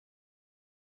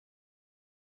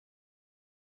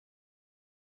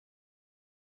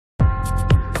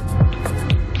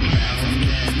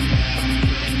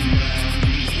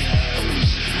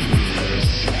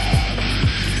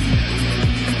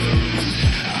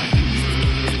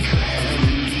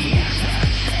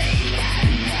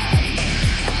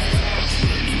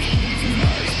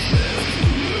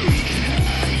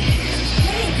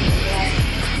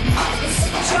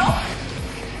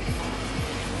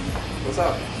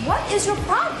What is your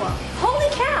problem? Holy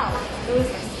cow!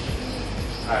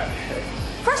 Alright.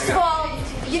 First of all,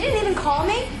 you didn't even call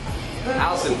me?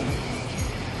 Allison.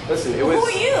 Listen, it was... Who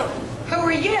are you? Who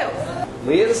are you?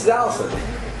 Leah, this is Allison.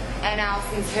 And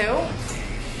Allison's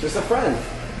who? Just a friend.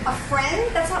 A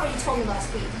friend? That's not what you told me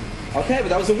last week. Okay, but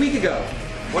that was a week ago.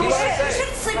 What do you want to You say?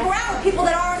 shouldn't sleep around with people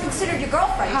that aren't considered your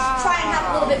girlfriend. You should try and have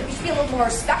a little bit, you should be a little more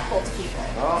respectful to people.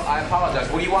 Well, I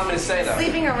apologize. What do you want me to say, though?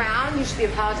 Sleeping around, you should be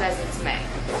apologizing to me.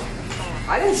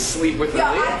 I didn't sleep with her,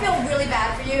 Yeah, Leah. I feel really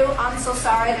bad for you. I'm so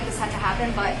sorry that this had to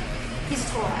happen, but he's a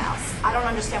total ass. I don't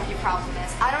understand what your problem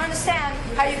is. I don't understand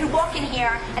how you could walk in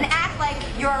here and act like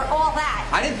you're all that.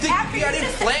 I didn't think I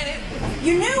didn't plan it.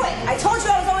 You knew it. I told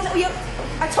you I was always.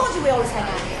 I told you we always hang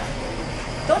out here.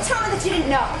 Don't tell me that you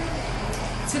didn't know.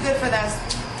 Too good for this.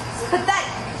 Pathetic.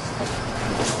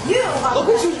 You are. Look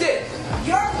what you did.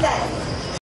 You're pathetic.